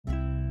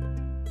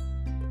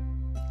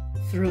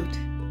Fruit.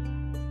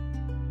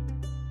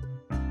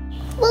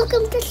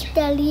 Welcome to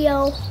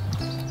Stelio.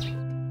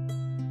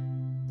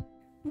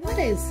 What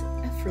is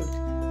a fruit?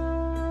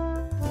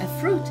 A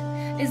fruit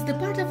is the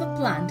part of a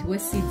plant where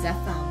seeds are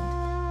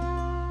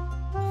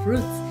found.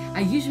 Fruits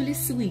are usually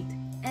sweet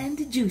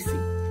and juicy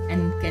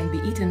and can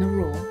be eaten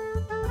raw.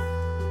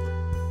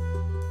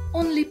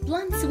 Only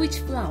plants which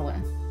flower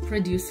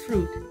produce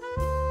fruit.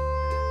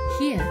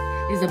 Here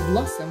is a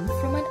blossom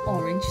from an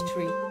orange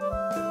tree.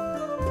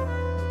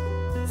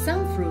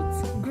 Some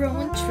fruits grow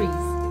on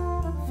trees.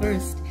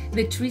 First,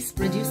 the trees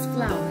produce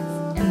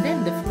flowers, and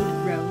then the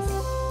fruit grows.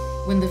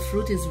 When the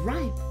fruit is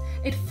ripe,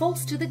 it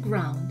falls to the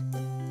ground.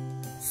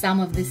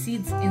 Some of the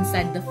seeds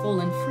inside the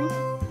fallen fruit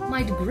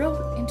might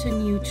grow into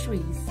new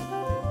trees.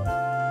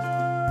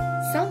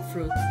 Some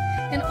fruits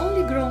can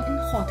only grow in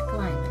hot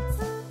climates,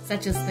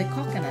 such as the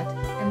coconut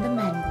and the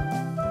mango.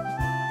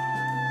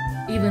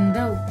 Even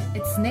though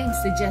its name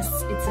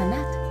suggests it's a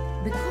nut,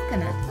 the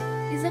coconut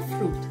is a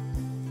fruit.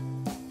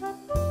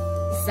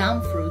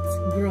 Some fruits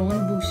grow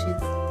on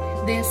bushes.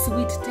 Their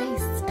sweet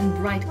tastes and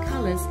bright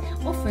colors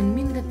often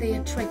mean that they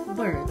attract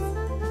birds.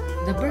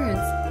 The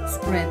birds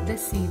spread the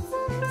seeds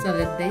so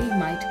that they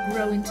might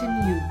grow into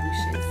new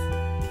bushes.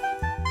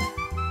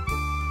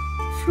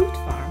 Fruit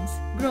farms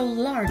grow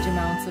large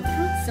amounts of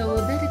fruit so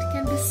that it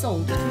can be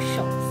sold to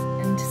shops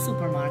and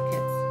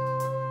supermarkets.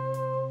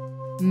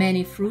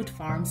 Many fruit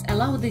farms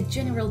allow the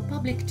general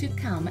public to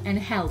come and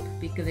help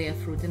pick their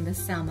fruit in the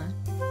summer.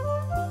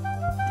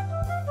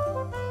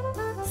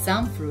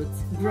 Some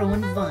fruits grow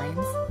on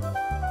vines.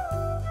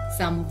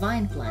 Some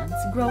vine plants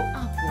grow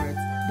upwards,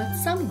 but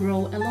some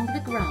grow along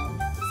the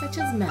ground, such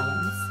as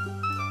melons.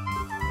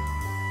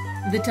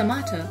 The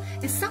tomato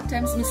is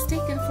sometimes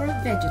mistaken for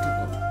a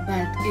vegetable,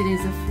 but it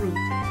is a fruit.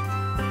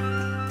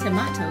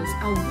 Tomatoes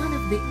are one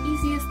of the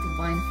easiest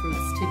vine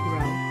fruits to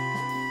grow.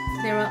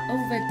 There are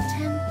over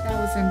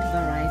 10,000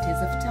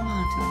 varieties of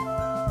tomato.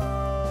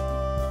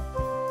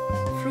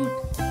 Fruit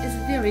is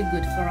very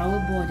good for our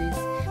bodies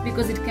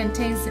because it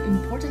contains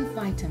important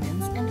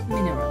vitamins and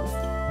minerals.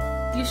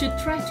 You should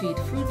try to eat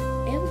fruit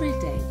every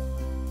day.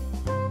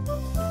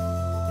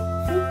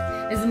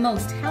 Fruit is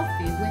most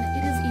healthy when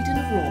it is eaten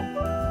raw.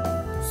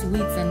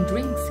 Sweets and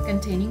drinks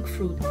containing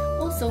fruit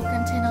also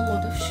contain a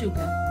lot of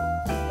sugar.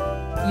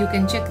 You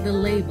can check the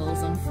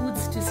labels on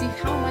foods to see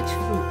how much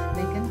fruit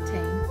they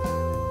contain.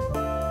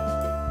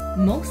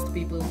 Most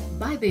people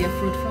buy their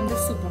fruit from the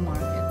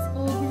supermarkets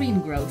or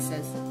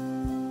greengrocers.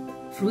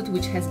 Fruit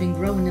which has been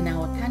grown in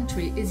our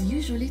country is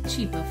usually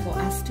cheaper for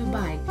us to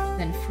buy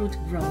than fruit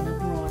grown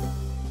abroad.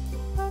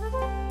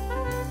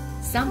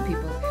 Some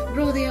people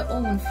grow their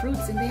own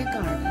fruits in their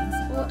gardens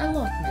or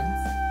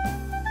allotments.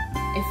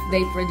 If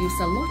they produce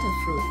a lot of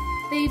fruit,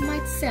 they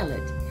might sell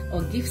it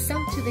or give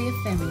some to their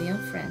family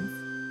and friends.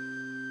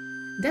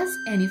 Does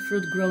any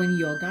fruit grow in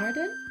your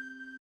garden?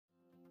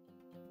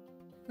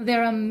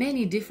 There are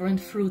many different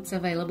fruits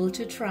available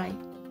to try.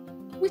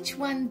 Which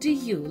one do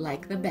you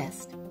like the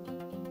best?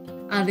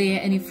 Are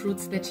there any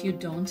fruits that you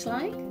don't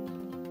like?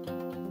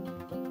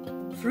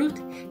 Fruit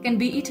can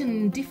be eaten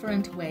in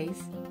different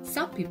ways.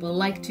 Some people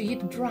like to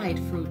eat dried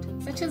fruit,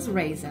 such as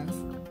raisins.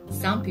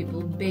 Some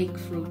people bake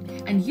fruit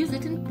and use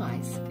it in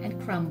pies and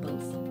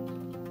crumbles.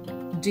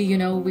 Do you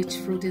know which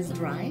fruit is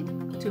dried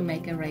to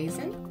make a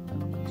raisin?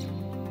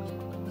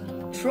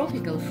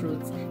 Tropical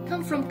fruits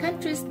come from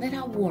countries that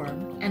are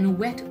warm and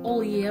wet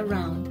all year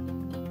round.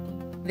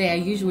 They are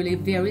usually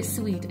very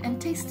sweet and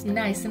taste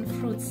nice in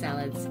fruit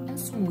salads and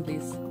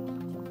smoothies.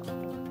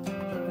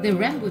 The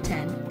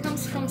rambutan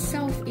comes from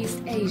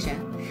Southeast Asia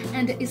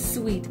and is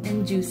sweet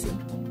and juicy.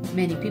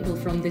 Many people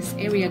from this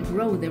area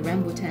grow the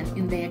rambutan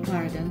in their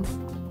gardens.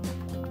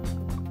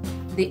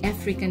 The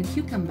African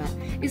cucumber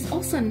is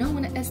also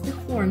known as the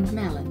horned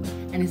melon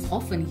and is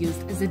often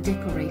used as a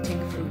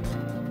decorating fruit.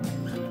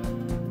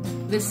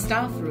 The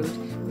star fruit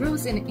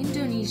grows in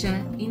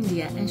Indonesia,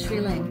 India, and Sri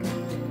Lanka.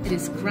 It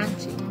is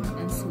crunchy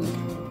and sweet.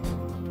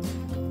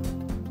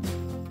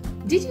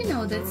 Did you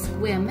know that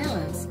square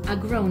melons are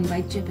grown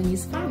by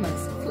Japanese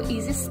farmers for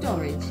easy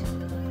storage?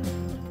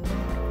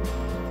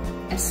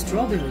 A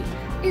strawberry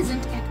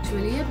isn't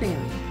actually a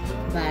berry,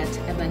 but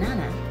a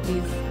banana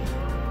is.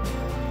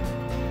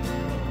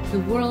 The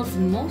world's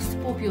most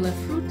popular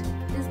fruit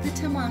is the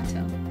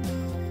tomato.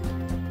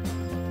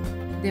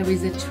 There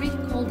is a tree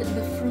called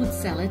the fruit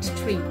salad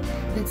tree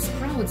that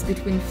sprouts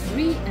between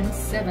 3 and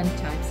 7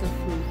 types of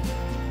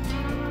fruit.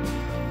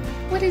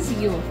 What is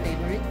your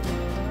favorite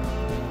fruit?